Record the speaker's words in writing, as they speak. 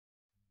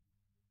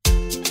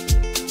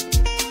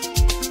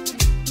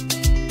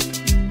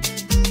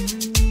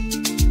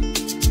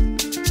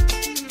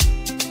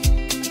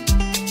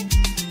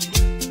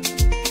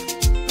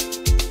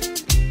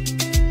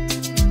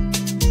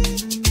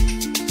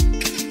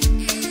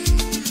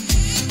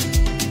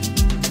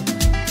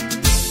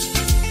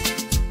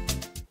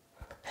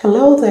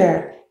Hello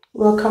there.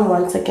 Welcome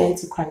once again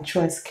to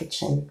Kwancho's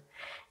Kitchen.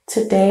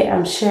 Today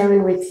I'm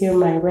sharing with you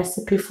my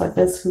recipe for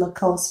this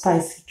local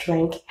spicy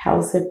drink,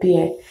 hausa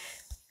beer,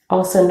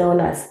 also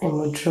known as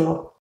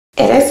emuduro.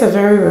 It is a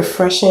very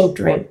refreshing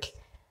drink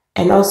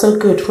and also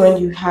good when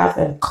you have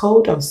a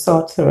cold or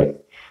sore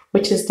throat,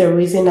 which is the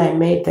reason I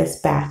made this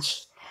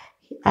batch.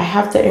 I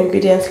have the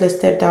ingredients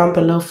listed down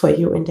below for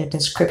you in the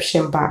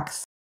description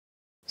box.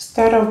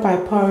 Start off by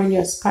pouring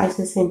your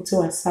spices into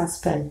a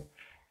saucepan.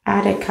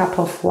 Add a cup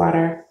of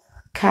water,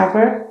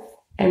 cover,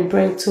 and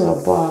bring to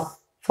a boil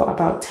for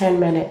about 10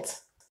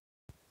 minutes.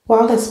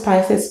 While the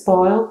spices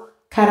boil,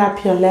 cut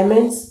up your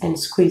lemons and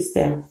squeeze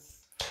them.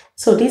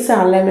 So these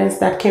are lemons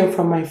that came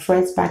from my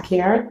friend's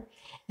backyard,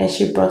 and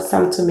she brought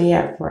some to me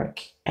at work.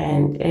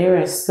 And they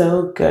were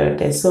so good.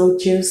 They're so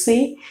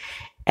juicy.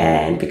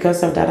 And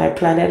because of that, I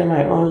planted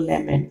my own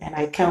lemon, and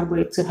I can't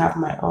wait to have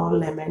my own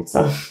lemons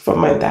from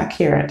my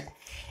backyard.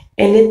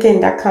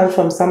 Anything that comes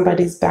from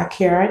somebody's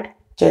backyard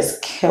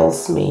just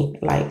kills me.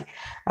 Like,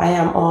 I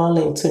am all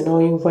into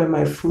knowing where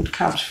my food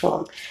comes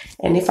from.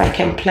 And if I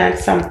can plant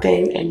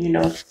something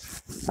and,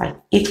 like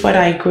eat what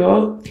I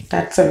grow,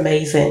 that's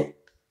amazing.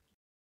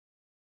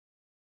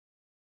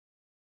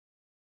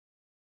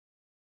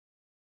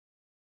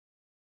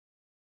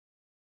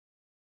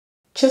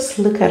 Just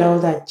look at all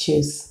that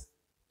juice.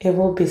 It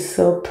will be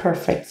so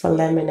perfect for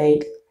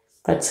lemonade.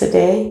 But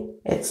today,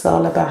 it's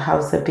all about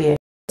hausa beer.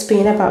 It's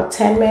been about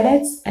 10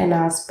 minutes and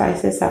our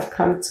spices have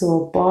come to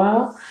a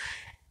boil.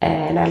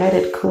 And I let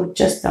it cool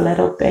just a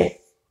little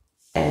bit,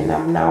 and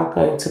I'm now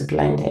going to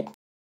blend it.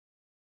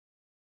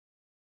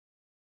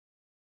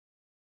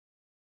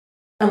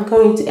 I'm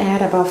going to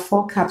add about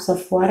 4 cups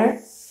of water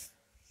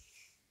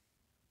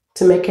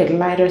to make it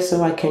lighter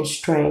so I can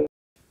strain.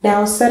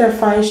 Now set a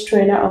fine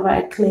strainer over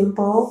a clean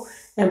bowl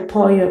and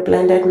pour your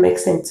blended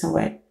mix into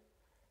it.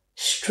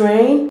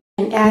 Strain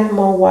and add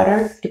more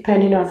water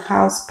depending on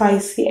how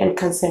spicy and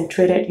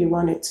concentrated you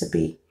want it to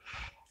be.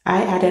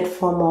 I added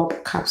 4 more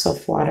cups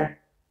of water.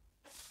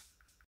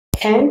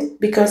 And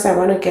because I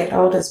want to get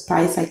all the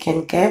spice I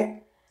can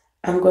get,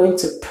 I'm going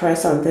to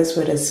press on this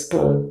with a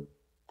spoon.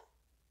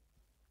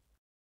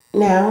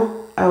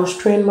 Now I'll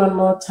strain one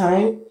more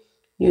time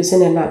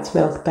using a nut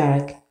milk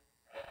bag.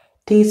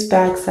 These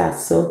bags are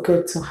so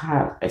good to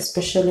have,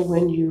 especially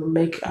when you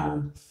make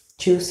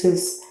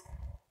juices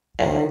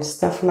and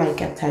stuff like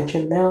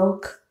attajin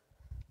milk,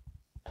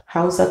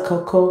 hausa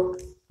cocoa,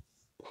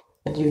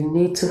 and you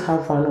need to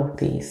have one of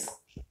these.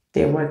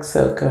 They work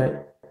so good.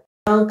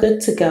 All good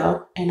to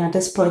go, and at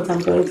this point I'm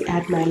going to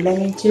add my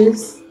lemon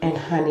juice and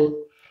honey.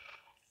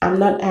 I'm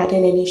not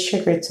adding any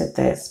sugar to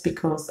this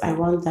because I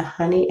want the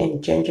honey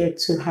and ginger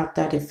to have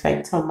that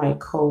effect on my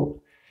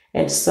cold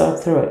and sore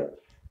throat.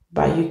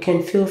 But you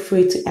can feel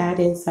free to add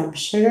in some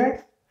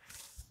sugar.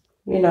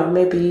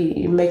 Maybe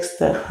you mix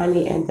the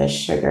honey and the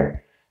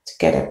sugar to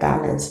get a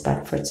balance.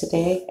 But for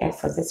today and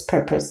for this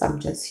purpose,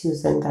 I'm just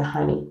using the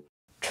honey.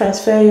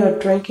 Transfer your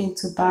drink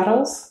into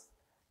bottles,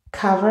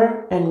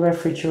 cover, and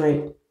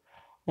refrigerate.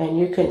 And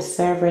you can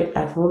serve it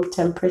at room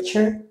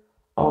temperature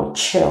or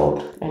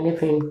chilled and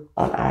even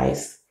on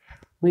ice.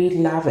 We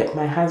love it.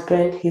 My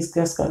husband, he's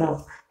just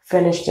gonna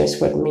finish this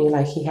with me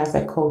like he has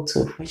a cold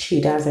too, which he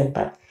doesn't,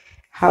 but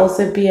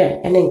hausa beer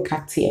and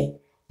nkatier,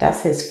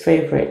 that's his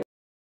favorite.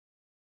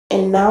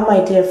 And now,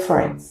 my dear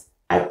friends,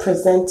 I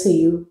present to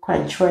you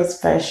Kwancho's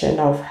version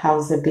of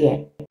hausa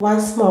beer.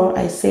 Once more,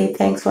 I say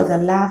thanks for the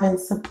love and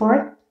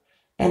support,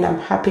 and I'm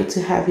happy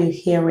to have you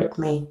here with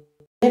me.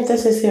 If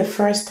this is your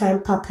first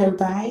time popping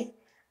by,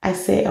 I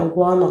say a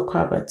warm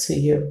welcome to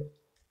you.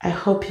 I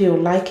hope you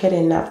like it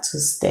enough to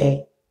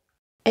stay.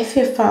 If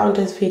you found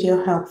this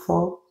video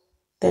helpful,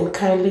 then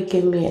kindly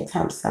give me a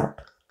thumbs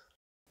up.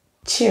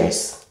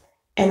 Cheers,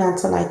 and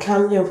until I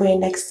come your way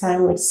next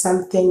time with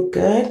something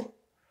good,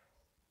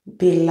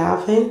 be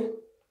loving,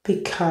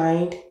 be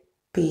kind,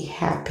 be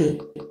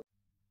happy.